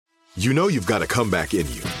You know you've got a comeback in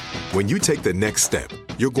you. When you take the next step,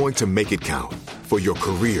 you're going to make it count. For your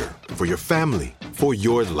career, for your family, for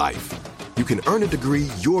your life. You can earn a degree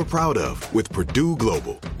you're proud of with Purdue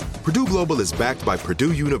Global. Purdue Global is backed by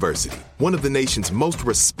Purdue University, one of the nation's most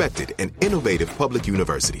respected and innovative public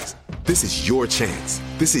universities. This is your chance.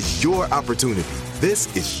 This is your opportunity.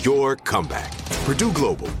 This is your comeback. Purdue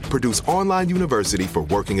Global, Purdue's online university for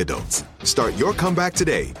working adults. Start your comeback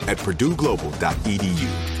today at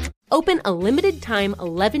purdueglobal.edu. Open a limited-time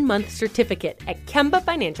 11-month certificate at Kemba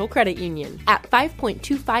Financial Credit Union. At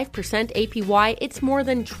 5.25% APY, it's more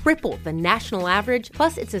than triple the national average,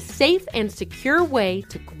 plus it's a safe and secure way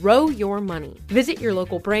to grow your money. Visit your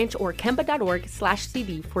local branch or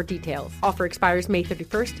kemba.org/cd for details. Offer expires May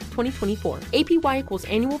 31st, 2024. APY equals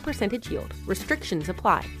annual percentage yield. Restrictions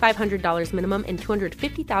apply. $500 minimum and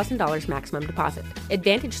 $250,000 maximum deposit.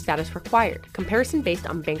 Advantage status required. Comparison based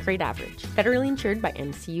on bank rate average. Federally insured by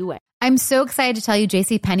NCUA. I'm so excited to tell you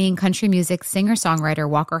JCPenney and country music singer-songwriter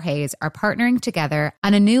Walker Hayes are partnering together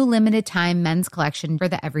on a new limited-time men's collection for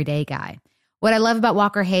the everyday guy. What I love about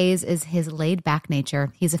Walker Hayes is his laid-back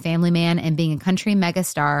nature. He's a family man, and being a country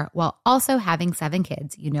megastar while also having 7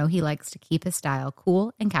 kids, you know he likes to keep his style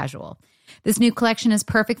cool and casual. This new collection is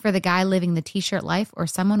perfect for the guy living the t-shirt life or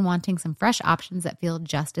someone wanting some fresh options that feel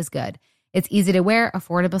just as good. It's easy to wear,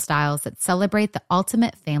 affordable styles that celebrate the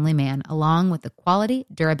ultimate family man, along with the quality,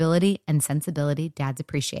 durability, and sensibility dads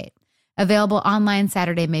appreciate. Available online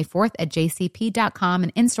Saturday, May 4th at jcp.com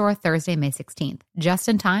and in-store Thursday, May 16th. Just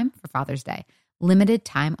in time for Father's Day. Limited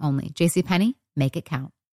time only. JCPenney, make it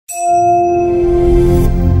count.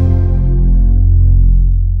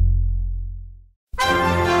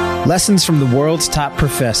 Lessons from the world's top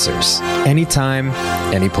professors. Anytime,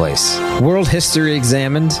 anyplace. World history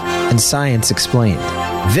examined and science explained.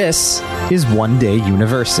 This is One Day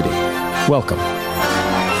University. Welcome.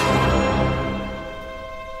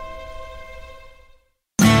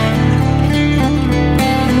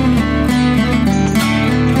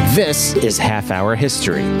 This is Half Hour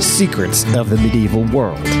History, Secrets of the Medieval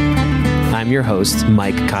World. I'm your host,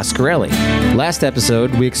 Mike Coscarelli. Last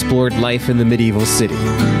episode, we explored life in the medieval city.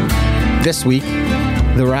 This week,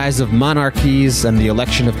 the rise of monarchies and the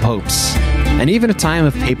election of popes, and even a time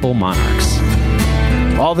of papal monarchs.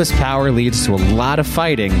 All this power leads to a lot of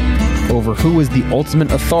fighting over who is the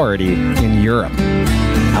ultimate authority in Europe.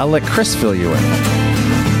 I'll let Chris fill you in.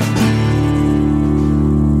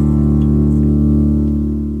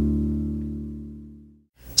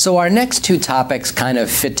 So our next 2 topics kind of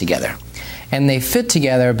fit together. And they fit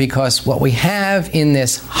together because what we have in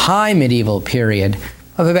this high medieval period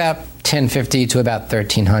of about 1050 to about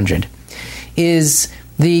 1300 is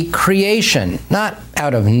the creation, not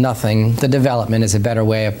out of nothing, the development is a better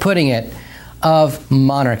way of putting it, of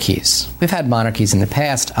monarchies. We've had monarchies in the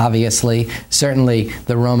past, obviously. Certainly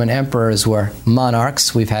the Roman emperors were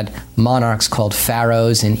monarchs. We've had monarchs called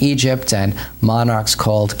pharaohs in Egypt and monarchs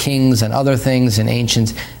called kings and other things in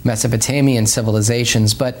ancient Mesopotamian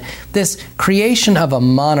civilizations. But this creation of a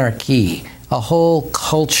monarchy, a whole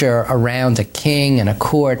culture around a king and a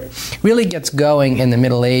court, really gets going in the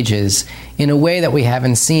Middle Ages in a way that we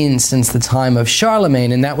haven't seen since the time of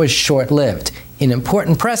Charlemagne, and that was short-lived. An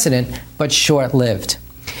important precedent, but short-lived.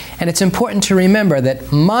 And it's important to remember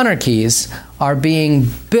that monarchies are being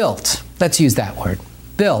built, let's use that word,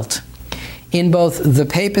 built, in both the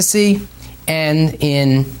papacy and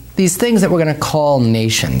in these things that we're going to call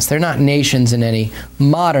nations. They're not nations in any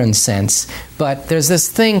modern sense, but there's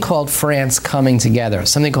this thing called France coming together,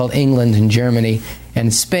 something called England and Germany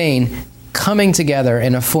and Spain coming together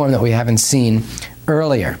in a form that we haven't seen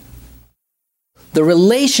earlier. The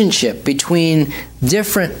relationship between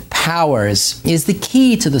different powers is the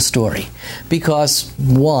key to the story because,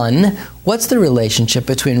 one, what's the relationship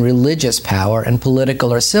between religious power and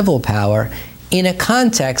political or civil power in a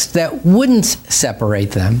context that wouldn't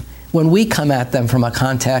separate them when we come at them from a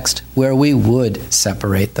context where we would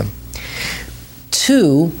separate them?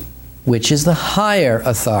 2, which is the higher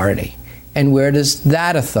authority, and where does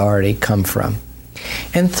that authority come from?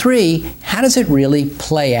 And 3, how does it really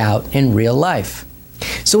play out in real life?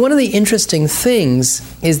 So one of the interesting things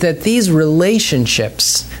is that these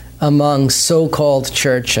relationships among so-called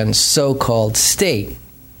church and so-called state,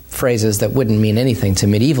 phrases that wouldn't mean anything to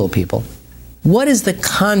medieval people, what is the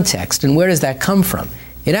context and where does that come from?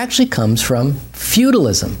 It actually comes from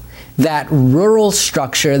feudalism, that rural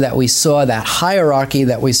structure that we saw, that hierarchy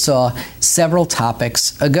that we saw several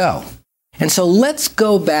topics ago. And so let's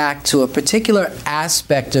go back to a particular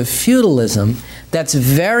aspect of feudalism that's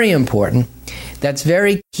very important, that's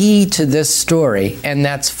very key to this story, and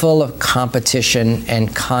that's full of competition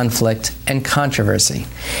and conflict and controversy.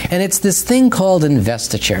 And it's this thing called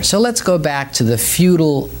investiture. So let's go back to the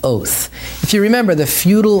feudal oath. If you remember, the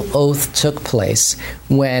feudal oath took place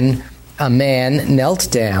when a man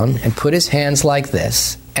knelt down and put his hands like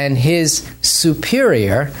this, and his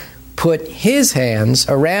superior put his hands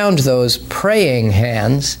around those praying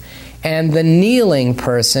hands, and the kneeling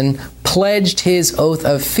person pledged his oath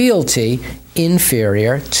of fealty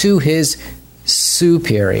inferior to his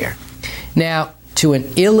superior. Now, to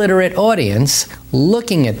an illiterate audience,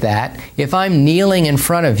 looking at that, if I'm kneeling in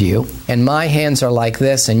front of you and my hands are like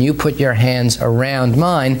this and you put your hands around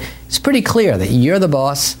mine, it's pretty clear that you're the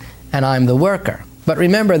boss and I'm the worker. But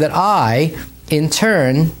remember that I, in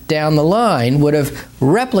turn, down the line, would have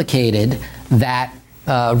replicated that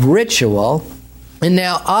ritual, and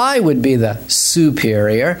now I would be the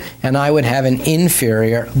superior and I would have an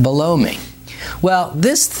inferior below me. Well,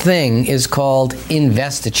 this thing is called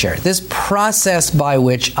investiture. This process by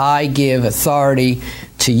which I give authority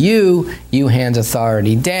to you, you hand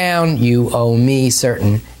authority down, you owe me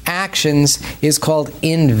certain actions, is called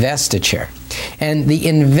investiture. And the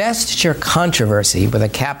investiture controversy with a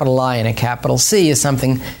capital I and a capital C is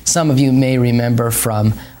something some of you may remember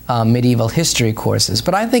from medieval history courses.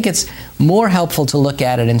 But I think it's more helpful to look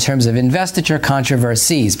at it in terms of investiture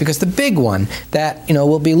controversies, because the big one that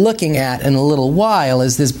we'll be looking at in a little while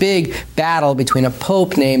is this big battle between a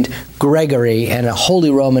pope named Gregory and a Holy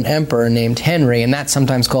Roman Emperor named Henry, and that's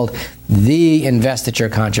sometimes called the investiture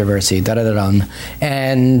controversy.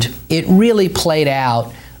 And it really played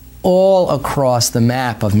out all across the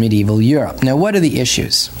map of medieval Europe. Now, what are the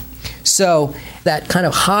issues? So, that kind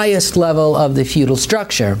of highest level of the feudal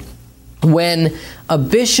structure, when a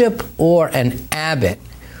bishop or an abbot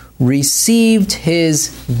received his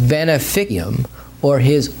beneficium, or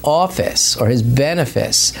his office, or his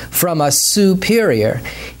benefice, from a superior,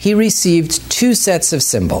 he received two sets of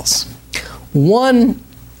symbols. One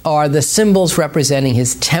are the symbols representing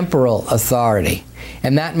his temporal authority,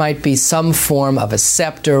 and that might be some form of a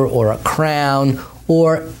scepter or a crown,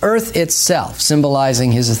 or earth itself,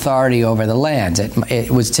 symbolizing his authority over the land. It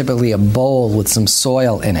was typically a bowl with some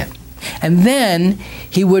soil in it. And then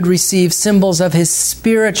he would receive symbols of his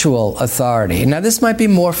spiritual authority. Now, this might be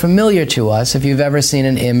more familiar to us if you've ever seen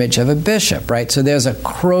an image of a bishop, right? So there's a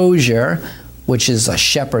crozier, which is a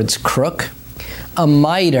shepherd's crook, a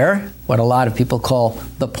mitre, what a lot of people call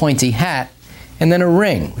the pointy hat, and then a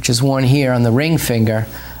ring, which is worn here on the ring finger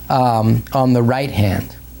on the right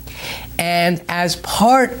hand. And as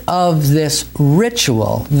part of this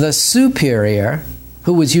ritual, the superior,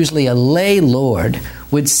 who was usually a lay lord,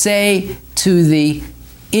 would say to the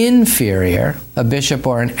inferior, a bishop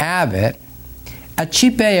or an abbot,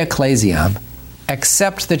 accipe ecclesiam,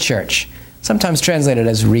 accept the church, sometimes translated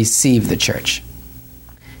as receive the church.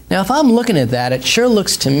 Now, if I'm looking at that, it sure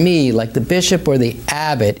looks to me like the bishop or the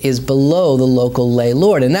abbot is below the local lay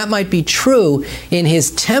lord. And that might be true in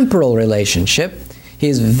his temporal relationship,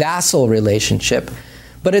 his vassal relationship,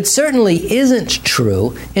 but it certainly isn't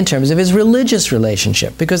true in terms of his religious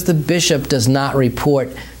relationship, because the bishop does not report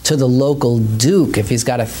to the local duke. If he's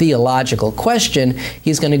got a theological question,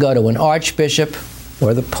 he's going to go to an archbishop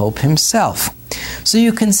or the pope himself. So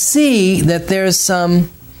you can see that there's some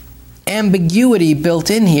ambiguity built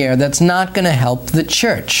in here that's not going to help the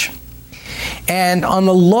church. And on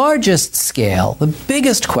the largest scale, the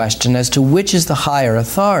biggest question as to which is the higher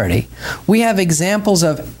authority, we have examples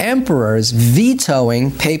of emperors vetoing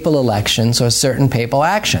papal elections or certain papal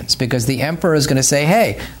actions, because the emperor is going to say,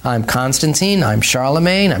 hey, I'm Constantine, I'm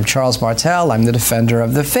Charlemagne, I'm Charles Martel, I'm the defender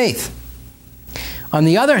of the faith. On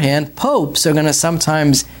the other hand, popes are going to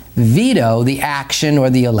sometimes veto the action or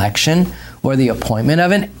the election or the appointment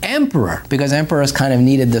of an emperor, because emperors kind of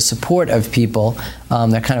needed the support of people.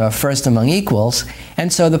 They're kind of a first among equals.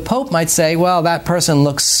 And so the Pope might say, well, that person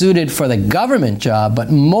looks suited for the government job, but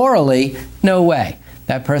morally, no way.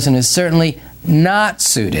 That person is certainly not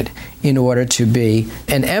suited in order to be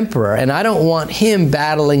an emperor, and I don't want him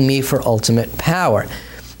battling me for ultimate power.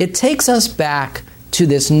 It takes us back to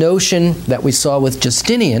this notion that we saw with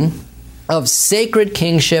Justinian of sacred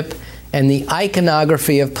kingship and the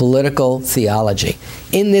iconography of political theology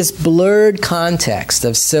in this blurred context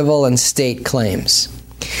of civil and state claims.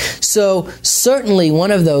 So certainly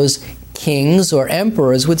one of those kings or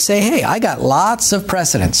emperors would say, hey, I got lots of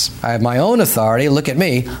precedence. I have my own authority. Look at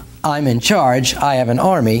me. I'm in charge. I have an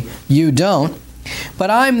army. You don't. But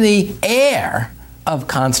I'm the heir of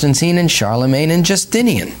Constantine and Charlemagne and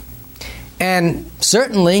Justinian. And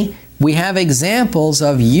certainly we have examples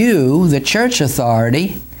of you, the church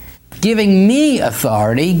authority, giving me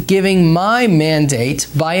authority, giving my mandate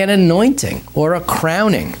by an anointing or a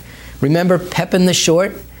crowning. Remember, Pepin the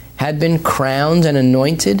Short had been crowned and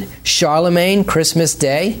anointed. Charlemagne, Christmas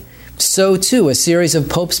Day. So too, a series of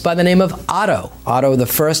popes by the name of Otto I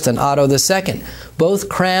and Otto II, both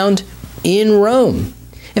crowned in Rome.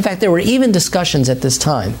 In fact, there were even discussions at this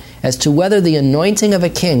time as to whether the anointing of a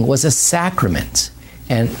king was a sacrament.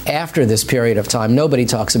 And after this period of time, nobody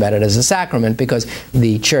talks about it as a sacrament because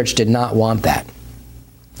the church did not want that.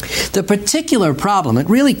 The particular problem, it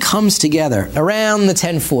really comes together around the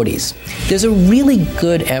 1040s. There's a really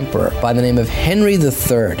good emperor by the name of Henry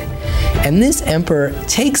III. And this emperor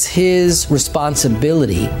takes his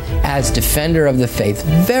responsibility as defender of the faith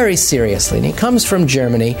very seriously. And he comes from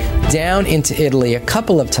Germany down into Italy a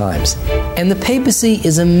couple of times. And the papacy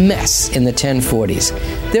is a mess in the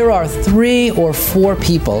 1040s. There are 3 or 4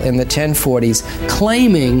 people in the 1040s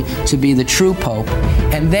claiming to be the true pope,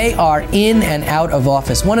 and they are in and out of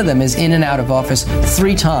office. One of them is in and out of office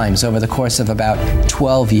 3 times over the course of about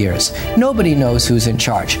 12 years. Nobody knows who's in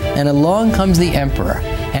charge. And along comes the emperor.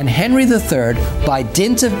 And Henry III, by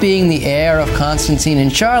dint of being the heir of Constantine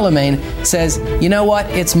and Charlemagne, says, you know what,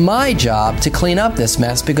 it's my job to clean up this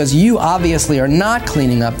mess because you obviously are not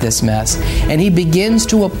cleaning up this mess. And he begins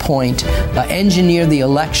to engineer the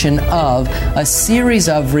election of a series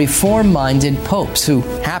of reform-minded popes who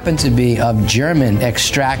happen to be of German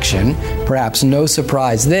extraction, perhaps no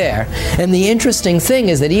surprise there. And the interesting thing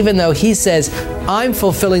is that even though he says, I'm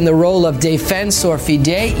fulfilling the role of defensor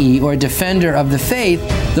fidei, or defender of the faith,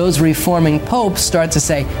 those reforming popes start to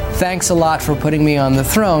say, thanks a lot for putting me on the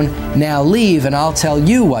throne, now leave and I'll tell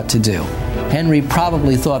you what to do. Henry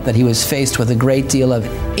probably thought that he was faced with a great deal of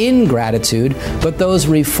ingratitude, but those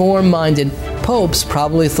reform-minded popes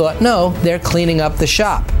probably thought, no, they're cleaning up the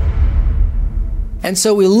shop. And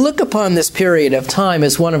so we look upon this period of time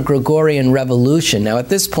as one of Gregorian revolution. Now, at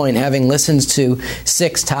this point, having listened to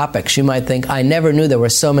 6 topics, you might think, I never knew there were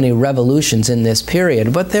so many revolutions in this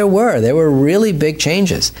period. But there were really big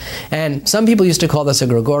changes. And some people used to call this a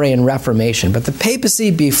Gregorian Reformation. But the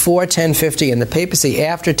papacy before 1050 and the papacy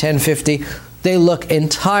after 1050, they look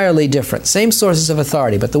entirely different. Same sources of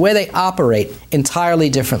authority, but the way they operate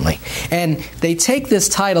entirely differently. And they take this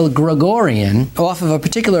title Gregorian off of a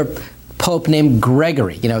particular pope named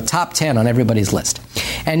Gregory, top 10 on everybody's list.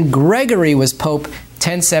 And Gregory was pope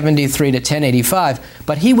 1073 to 1085,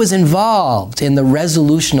 but he was involved in the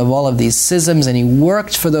resolution of all of these schisms, and he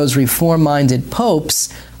worked for those reform-minded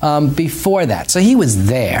popes before that. So he was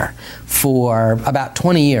there for about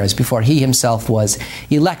 20 years before he himself was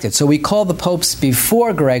elected. So we call the popes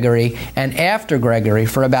before Gregory and after Gregory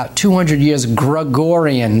for about 200 years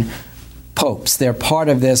Gregorian popes. They're part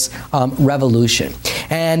of this revolution.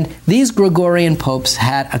 And these Gregorian popes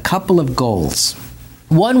had a couple of goals.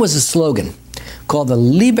 One was a slogan called the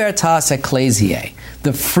Libertas Ecclesiae,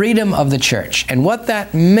 the freedom of the church. And what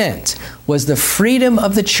that meant was the freedom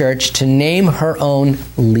of the church to name her own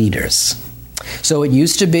leaders. So it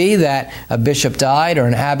used to be that a bishop died or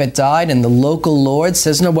an abbot died, and the local lord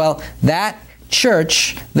says, no, well, that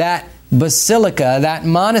church, that basilica, that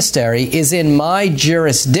monastery is in my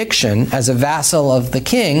jurisdiction as a vassal of the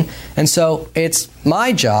king, and so it's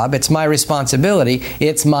my job, it's my responsibility,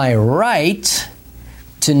 it's my right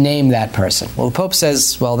to name that person. Well, the Pope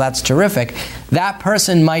says, well, that's terrific. That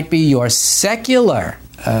person might be your secular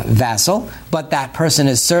vassal, but that person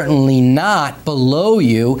is certainly not below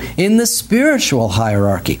you in the spiritual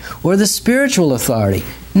hierarchy or the spiritual authority.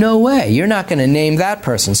 No way. You're not going to name that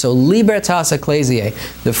person. So Libertas Ecclesiae,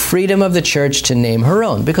 the freedom of the church to name her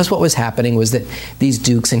own. Because what was happening was that these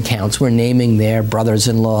dukes and counts were naming their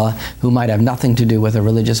brothers-in-law who might have nothing to do with a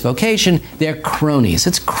religious vocation. They're cronies.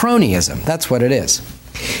 It's cronyism. That's what it is.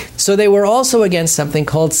 So they were also against something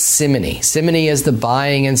called simony. Simony is the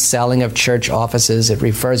buying and selling of church offices. It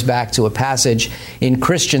refers back to a passage in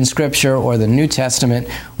Christian scripture or the New Testament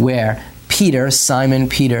where Simon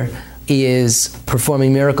Peter, is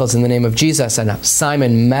performing miracles in the name of Jesus. And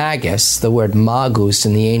Simon Magus, the word magus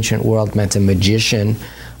in the ancient world meant a magician,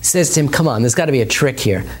 says to him, come on, there's got to be a trick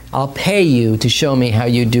here. I'll pay you to show me how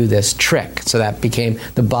you do this trick. So that became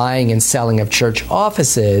the buying and selling of church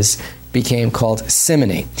offices became called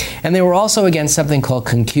simony. And they were also against something called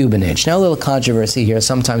concubinage. Now, a little controversy here.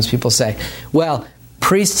 Sometimes people say, well,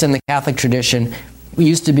 priests in the Catholic tradition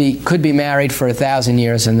could be married for 1,000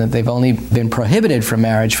 years and that they've only been prohibited from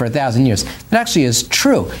marriage for 1,000 years. It actually is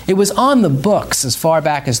true. It was on the books as far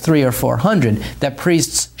back as 300 or 400 that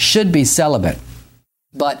priests should be celibate.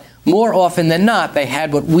 But more often than not, they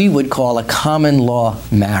had what we would call a common law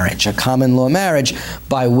marriage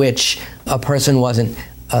by which a person wasn't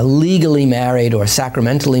legally married or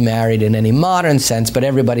sacramentally married in any modern sense, but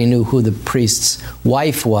everybody knew who the priest's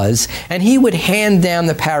wife was. And he would hand down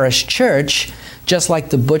the parish church, just like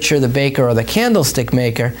the butcher, the baker, or the candlestick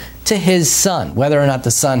maker, to his son, whether or not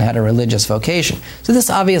the son had a religious vocation. So this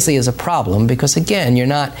obviously is a problem because, again, you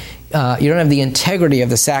don't have the integrity of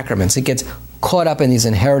the sacraments. It gets caught up in these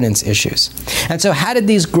inheritance issues. And so how did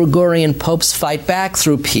these Gregorian popes fight back?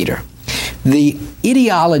 Through Peter. The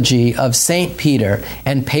ideology of St. Peter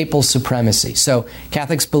and papal supremacy. So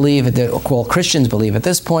Catholics believe, Christians believe at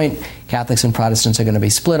this point, Catholics and Protestants are going to be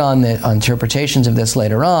split on the interpretations of this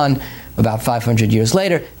later on, about 500 years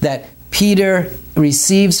later, that Peter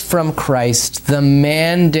receives from Christ the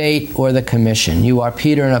mandate or the commission. You are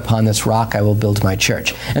Peter, and upon this rock I will build my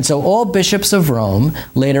church. And so all bishops of Rome,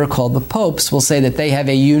 later called the popes, will say that they have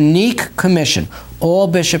a unique commission. All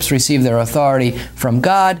bishops receive their authority from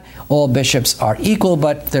God. All bishops are equal,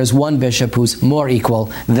 but there's one bishop who's more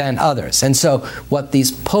equal than others. And so what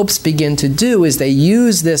these popes begin to do is they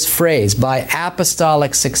use this phrase, by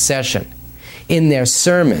apostolic succession, in their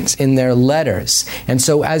sermons, in their letters. And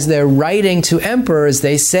so as they're writing to emperors,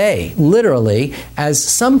 they say, literally, as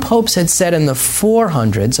some popes had said in the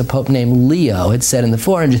 400s, a pope named Leo had said in the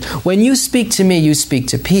 400s, when you speak to me, you speak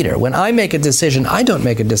to Peter. When I make a decision, I don't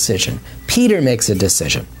make a decision. Peter makes a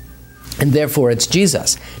decision. And therefore, it's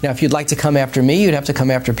Jesus. Now, if you'd like to come after me, you'd have to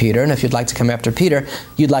come after Peter. And if you'd like to come after Peter,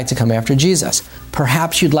 you'd like to come after Jesus.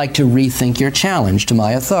 Perhaps you'd like to rethink your challenge to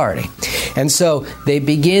my authority. And so they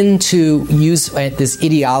begin to use this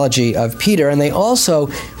ideology of Peter, and they also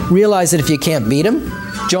realize that if you can't beat him,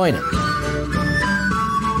 join him.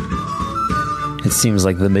 It seems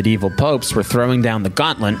like the medieval popes were throwing down the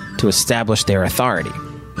gauntlet to establish their authority.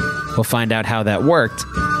 We'll find out how that worked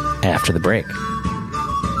after the break.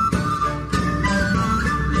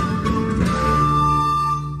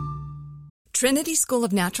 Trinity School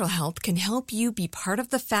of Natural Health can help you be part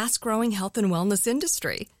of the fast-growing health and wellness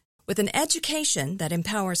industry. With an education that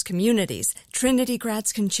empowers communities, Trinity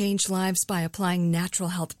grads can change lives by applying natural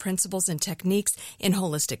health principles and techniques in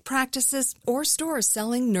holistic practices or stores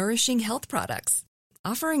selling nourishing health products.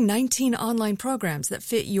 Offering 19 online programs that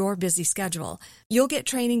fit your busy schedule, you'll get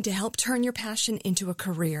training to help turn your passion into a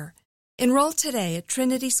career. Enroll today at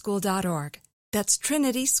trinityschool.org. That's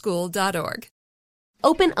trinityschool.org.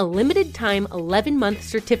 Open a limited-time 11-month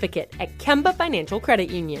certificate at Kemba Financial Credit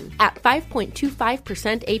Union. At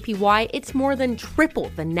 5.25% APY, it's more than triple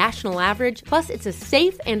the national average, plus it's a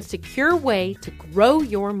safe and secure way to grow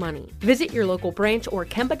your money. Visit your local branch or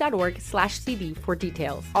kemba.org/cb for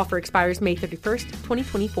details. Offer expires May 31st,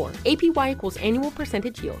 2024. APY equals annual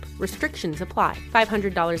percentage yield. Restrictions apply.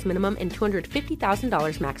 $500 minimum and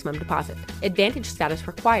 $250,000 maximum deposit. Advantage status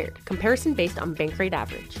required. Comparison based on bank rate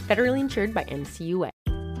average. Federally insured by NCUA.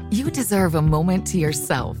 You deserve a moment to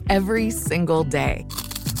yourself every single day.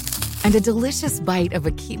 And a delicious bite of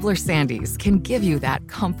a Keebler Sandies can give you that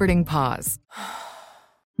comforting pause.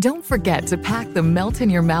 Don't forget to pack the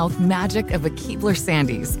melt-in-your-mouth magic of a Keebler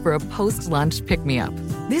Sandies for a post-lunch pick-me-up.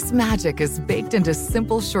 This magic is baked into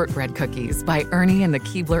simple shortbread cookies by Ernie and the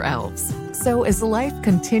Keebler Elves. So as life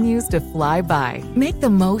continues to fly by, make the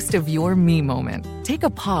most of your me moment. Take a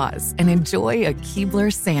pause and enjoy a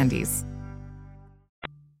Keebler Sandies.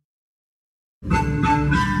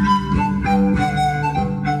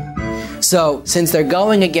 So, since they're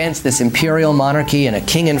going against this imperial monarchy and a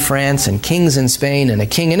king in France and kings in Spain and a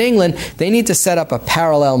king in England, they need to set up a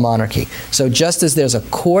parallel monarchy. So just as there's a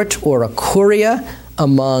court or a curia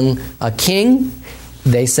among a king,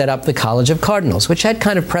 they set up the College of Cardinals, which had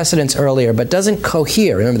kind of precedence earlier, but doesn't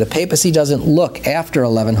cohere. Remember, the papacy doesn't look after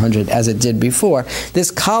 1100 as it did before. This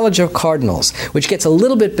College of Cardinals, which gets a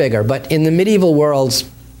little bit bigger, but in the medieval world's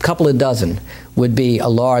couple of dozen would be a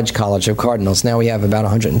large College of Cardinals. Now we have about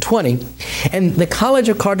 120. And the College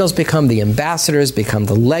of Cardinals become the ambassadors, become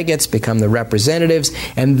the legates, become the representatives,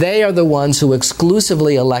 and they are the ones who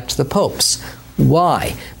exclusively elect the popes.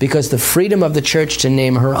 Why? Because the freedom of the church to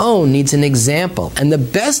name her own needs an example. And the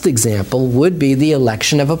best example would be the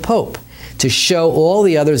election of a pope, to show all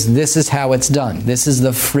the others this is how it's done. This is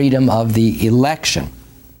the freedom of the election.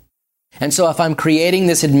 And so if I'm creating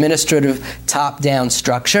this administrative top-down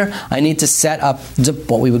structure, I need to set up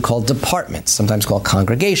what we would call departments, sometimes called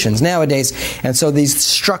congregations nowadays. And so these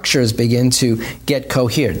structures begin to get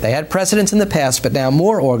coherent. They had precedence in the past, but now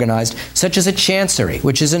more organized, such as a chancery,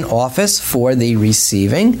 which is an office for the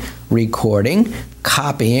receiving, recording,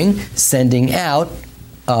 copying, sending out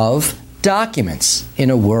of documents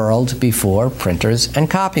in a world before printers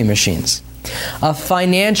and copy machines. A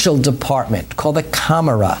financial department called a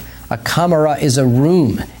camera. A camera is a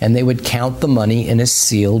room, and they would count the money in a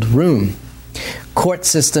sealed room. court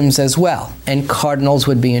systems as well. And cardinals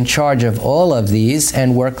would be in charge of all of these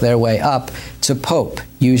and work their way up to pope,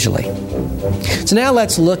 usually. So now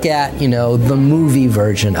let's look at, the movie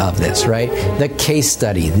version of this, right? The case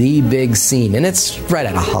study, the big scene. And it's right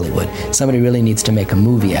out of Hollywood. Somebody really needs to make a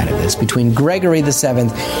movie out of this, between Gregory VII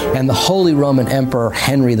and the Holy Roman Emperor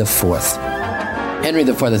Henry IV. Henry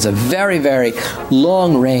IV is a very, very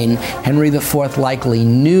long reign. Henry IV likely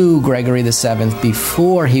knew Gregory VII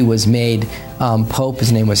before he was made Pope.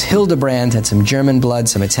 His name was Hildebrand, had some German blood,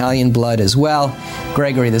 some Italian blood as well.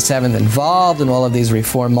 Gregory VII involved in all of these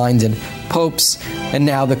reform-minded popes. And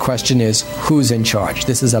now the question is, who's in charge?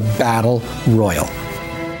 This is a battle royal.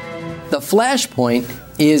 The flashpoint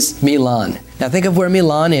is Milan. Now think of where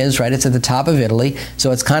Milan is, right? It's at the top of Italy.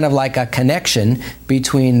 So it's kind of like a connection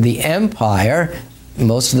between the empire.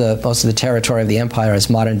 Most of the territory of the empire is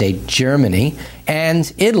modern-day Germany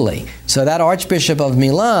and Italy. So that Archbishop of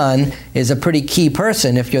Milan is a pretty key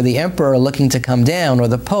person if you're the emperor looking to come down or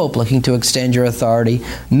the pope looking to extend your authority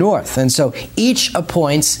north. And so each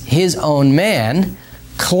appoints his own man,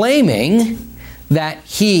 claiming that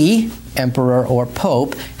he, emperor or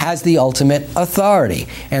pope, has the ultimate authority.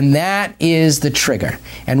 And that is the trigger.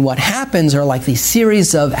 And what happens are like these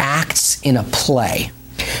series of acts in a play.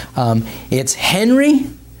 It's Henry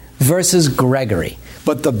versus Gregory.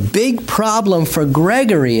 But the big problem for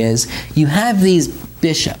Gregory is you have these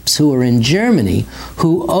bishops who are in Germany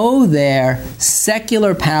who owe their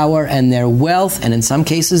secular power and their wealth, and in some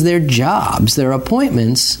cases their jobs, their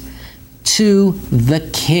appointments, to the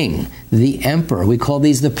king, the emperor. We call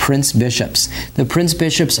these the prince bishops. The prince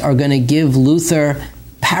bishops are going to give Luther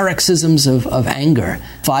paroxysms of anger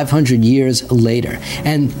 500 years later.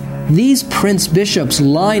 And these prince bishops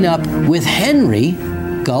line up with Henry,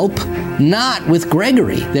 gulp, not with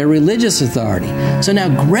Gregory, their religious authority. So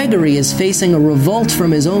now Gregory is facing a revolt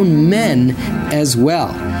from his own men as well.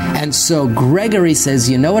 And so Gregory says,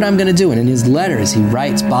 you know what I'm going to do? And in his letters, he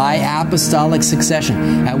writes by apostolic succession.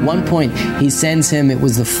 At one point, he sends him, it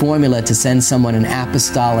was the formula to send someone an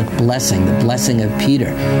apostolic blessing, the blessing of Peter.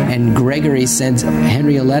 And Gregory sends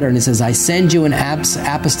Henry a letter and he says, I send you an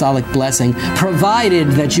apostolic blessing, provided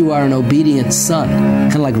that you are an obedient son.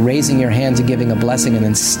 Kind of like raising your hand to giving a blessing and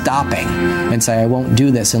then stopping and say, I won't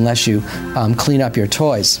do this unless you clean up your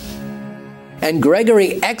toys. And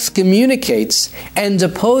Gregory excommunicates and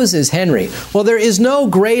deposes Henry. Well, there is no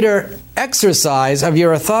greater exercise of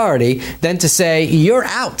your authority than to say, you're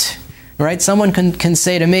out. Right? Someone can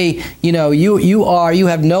say to me, you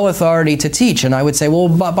have no authority to teach. And I would say, well,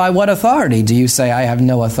 by what authority do you say I have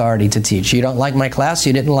no authority to teach? You don't like my class?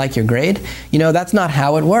 You didn't like your grade? That's not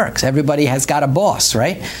how it works. Everybody has got a boss,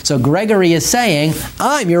 right? So Gregory is saying,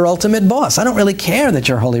 I'm your ultimate boss. I don't really care that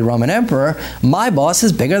you're Holy Roman Emperor. My boss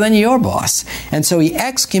is bigger than your boss. And so he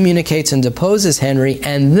excommunicates and deposes Henry,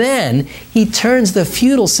 and then he turns the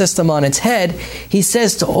feudal system on its head. He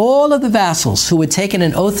says to all of the vassals who had taken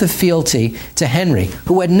an oath of fealty to Henry,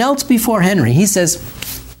 who had knelt before Henry, he says,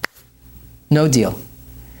 no deal.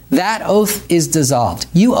 That oath is dissolved.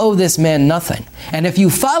 You owe this man nothing. And if you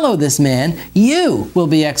follow this man, you will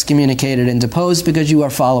be excommunicated and deposed because you are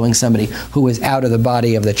following somebody who is out of the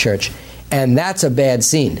body of the church. And that's a bad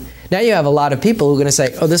scene. Now you have a lot of people who are going to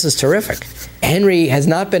say, oh, this is terrific. Henry has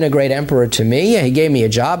not been a great emperor to me. He gave me a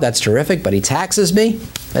job. That's terrific. But he taxes me.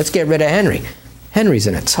 Let's get rid of Henry. Henry's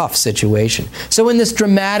in a tough situation. So in this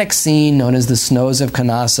dramatic scene known as the Snows of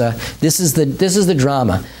Canossa, this is the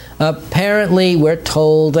drama. Apparently, we're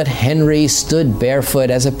told that Henry stood barefoot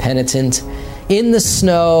as a penitent in the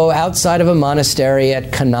snow outside of a monastery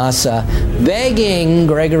at Canossa, begging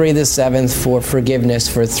Gregory VII for forgiveness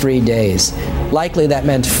for 3 days. Likely that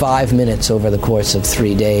meant 5 minutes over the course of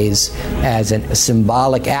 3 days as a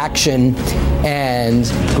symbolic action. And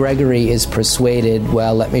Gregory is persuaded,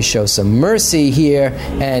 well, let me show some mercy here.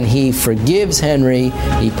 And he forgives Henry,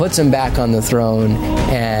 he puts him back on the throne,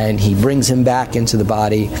 and he brings him back into the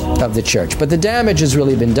body of the church. But the damage has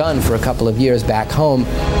really been done for a couple of years back home.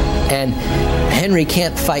 And Henry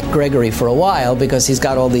can't fight Gregory for a while because he's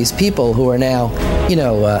got all these people who are now,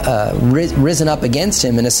 risen up against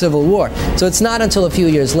him in a civil war. So it's not until a few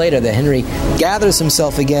years later that Henry gathers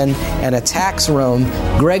himself again and attacks Rome.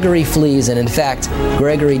 Gregory flees, and in fact,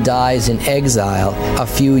 Gregory dies in exile a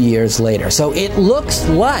few years later. So it looks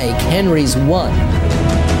like Henry's won.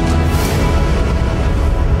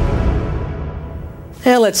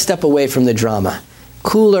 Now let's step away from the drama.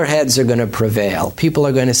 Cooler heads are going to prevail. People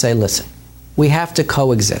are going to say, listen, we have to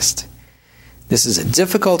coexist. This is a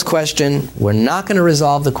difficult question. We're not going to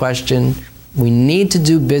resolve the question. We need to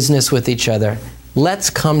do business with each other. Let's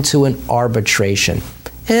come to an arbitration.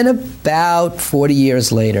 And about 40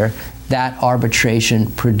 years later, that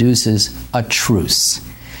arbitration produces a truce.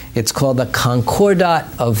 It's called the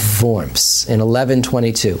Concordat of Worms in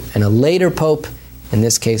 1122. And a later pope, in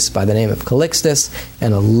this case by the name of Calixtus,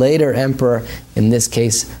 and a later emperor, in this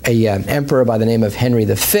case an emperor by the name of Henry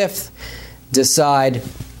V, decide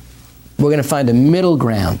we're going to find a middle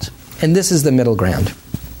ground. And this is the middle ground.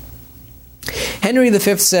 Henry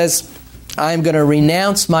V says, I'm going to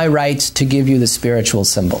renounce my right to give you the spiritual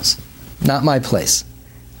symbols. Not my place.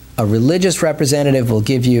 A religious representative will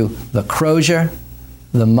give you the crozier,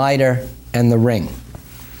 the mitre, and the ring.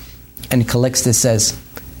 And Calixtus says,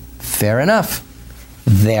 fair enough.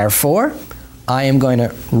 Therefore, I am going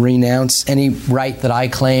to renounce any right that I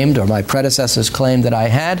claimed or my predecessors claimed that I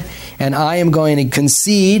had, and I am going to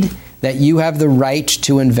concede that you have the right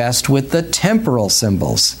to invest with the temporal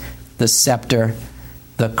symbols, the scepter,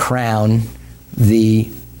 the crown, the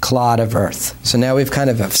clod of earth. So now we've kind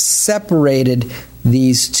of separated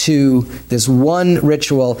this one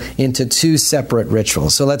ritual into two separate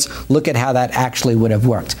rituals. So let's look at how that actually would have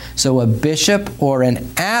worked. So a bishop or an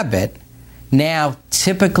abbot, now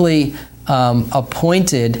typically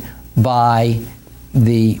appointed by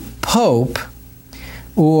the Pope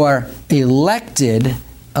or elected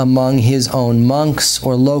among his own monks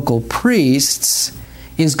or local priests,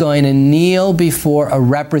 is going to kneel before a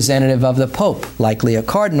representative of the Pope, likely a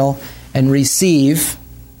cardinal, and receive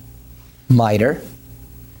mitre,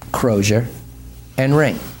 crozier, and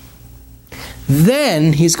ring.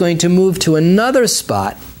 Then he's going to move to another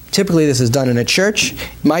spot. Typically this is done in a church,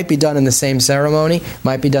 might be done in the same ceremony,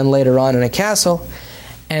 might be done later on in a castle,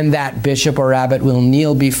 and that bishop or abbot will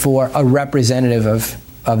kneel before a representative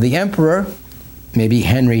of the emperor, maybe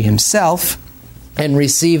Henry himself, and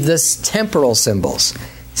receive this temporal symbols,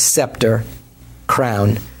 scepter,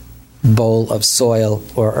 crown, bowl of soil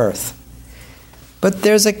or earth. But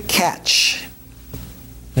there's a catch.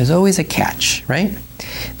 There's always a catch, right?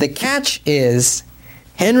 The catch is,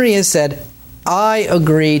 Henry has said, I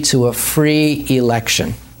agree to a free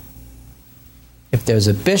election. If there's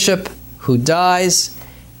a bishop who dies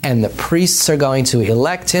and the priests are going to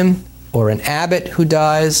elect him, or an abbot who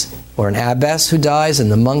dies, or an abbess who dies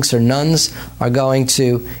and the monks or nuns are going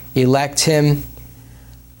to elect him,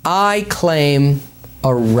 I claim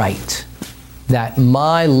a right that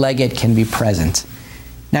my legate can be present.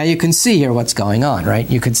 Now you can see here what's going on, right?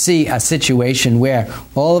 You could see a situation where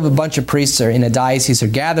all of a bunch of priests are in a diocese are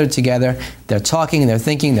gathered together, they're talking, they're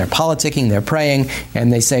thinking, they're politicking, they're praying,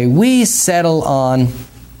 and they say, we settle on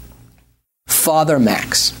Father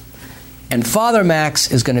Max. And Father Max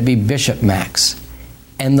is going to be Bishop Max.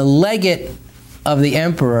 And the legate of the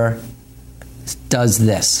emperor does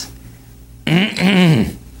this.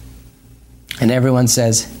 And everyone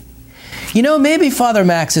says, maybe Father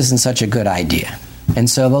Max isn't such a good idea. And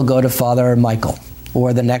so they'll go to Father Michael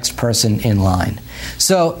or the next person in line.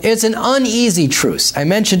 So it's an uneasy truce. I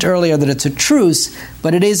mentioned earlier that it's a truce,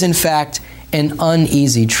 but it is in fact an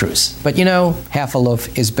uneasy truce. But half a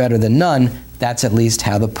loaf is better than none. That's at least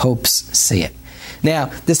how the popes see it.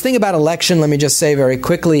 Now, this thing about election, let me just say very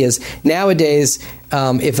quickly, is nowadays,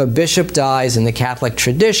 if a bishop dies in the Catholic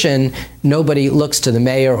tradition, nobody looks to the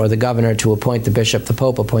mayor or the governor to appoint the bishop. The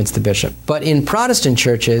Pope appoints the bishop. But in Protestant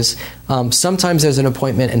churches, sometimes there's an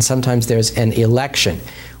appointment and sometimes there's an election.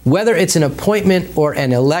 Whether it's an appointment or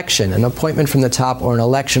an election, an appointment from the top or an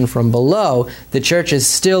election from below, the church is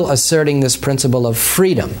still asserting this principle of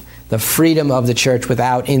freedom. The freedom of the church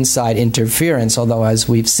without inside interference, although as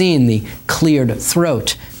we've seen, the cleared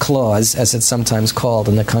throat clause, as it's sometimes called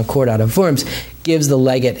in the Concordat of Worms, gives the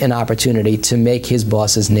legate an opportunity to make his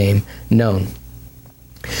boss's name known.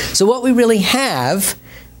 So what we really have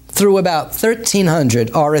through about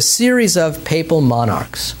 1300 are a series of papal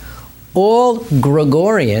monarchs, all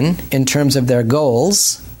Gregorian in terms of their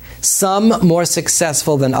goals, some more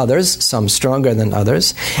successful than others, some stronger than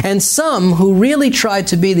others, and some who really tried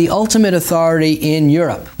to be the ultimate authority in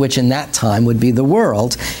Europe, which in that time would be the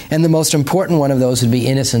world, and the most important one of those would be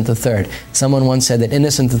Innocent III. Someone once said that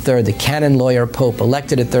Innocent III, the canon lawyer pope,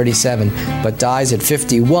 elected at 37, but dies at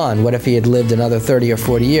 51, what if he had lived another 30 or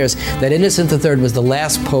 40 years, that Innocent III was the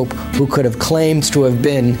last pope who could have claimed to have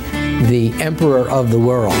been the emperor of the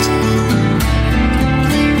world.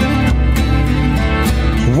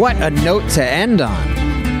 What a note to end on.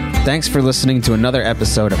 Thanks for listening to another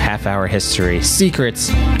episode of Half Hour History, Secrets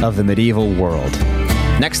of the Medieval World.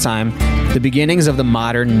 Next time, the beginnings of the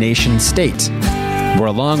modern nation state. We're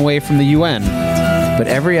a long way from the UN, but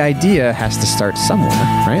every idea has to start somewhere,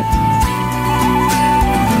 right?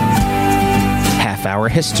 Half Hour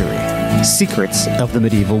History. Secrets of the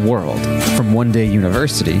Medieval World from One Day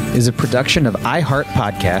University is a production of iHeart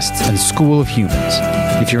Podcasts and School of Humans.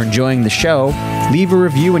 If you're enjoying the show, leave a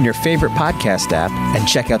review in your favorite podcast app and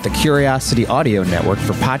check out the Curiosity Audio Network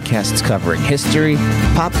for podcasts covering history,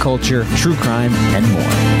 pop culture, true crime, and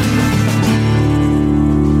more.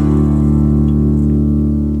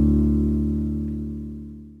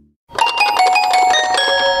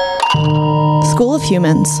 School of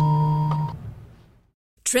Humans.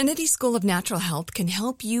 Trinity School of Natural Health can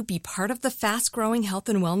help you be part of the fast-growing health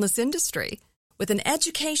and wellness industry. With an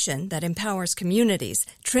education that empowers communities,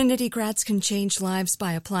 Trinity grads can change lives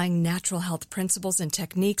by applying natural health principles and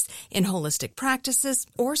techniques in holistic practices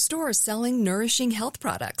or stores selling nourishing health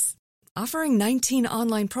products. Offering 19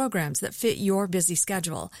 online programs that fit your busy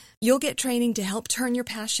schedule, you'll get training to help turn your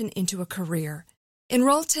passion into a career.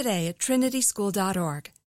 Enroll today at trinityschool.org.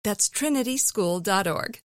 That's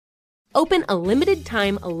trinityschool.org. Open a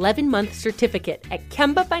limited-time 11-month certificate at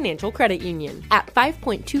Kemba Financial Credit Union. At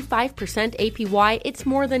 5.25% APY, it's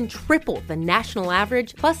more than triple the national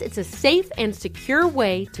average, plus it's a safe and secure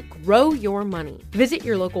way to grow your money. Visit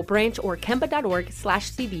your local branch or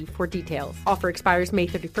kemba.org/CD for details. Offer expires May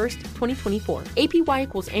 31st, 2024. APY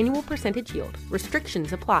equals annual percentage yield.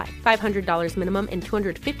 Restrictions apply. $500 minimum and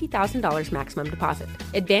 $250,000 maximum deposit.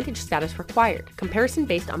 Advantage status required. Comparison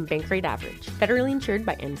based on bank rate average. Federally insured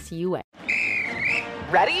by NCUA.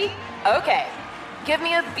 Ready? Okay. Give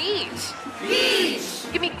me a beach.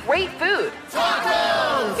 Beach. Give me great food.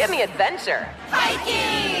 Tacos. Give me adventure.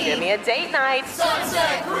 Hiking. Give me a date night.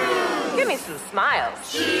 Sunset cruise. Give me some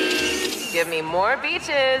smiles. Cheese. Give me more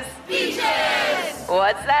beaches. Beaches.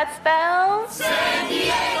 What's that spell? San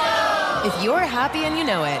Diego. If you're happy and you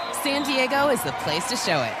know it, San Diego is the place to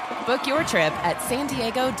show it. Book your trip at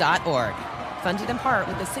sandiego.org. Funded in part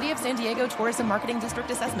with the City of San Diego Tourism Marketing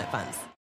District Assessment Funds.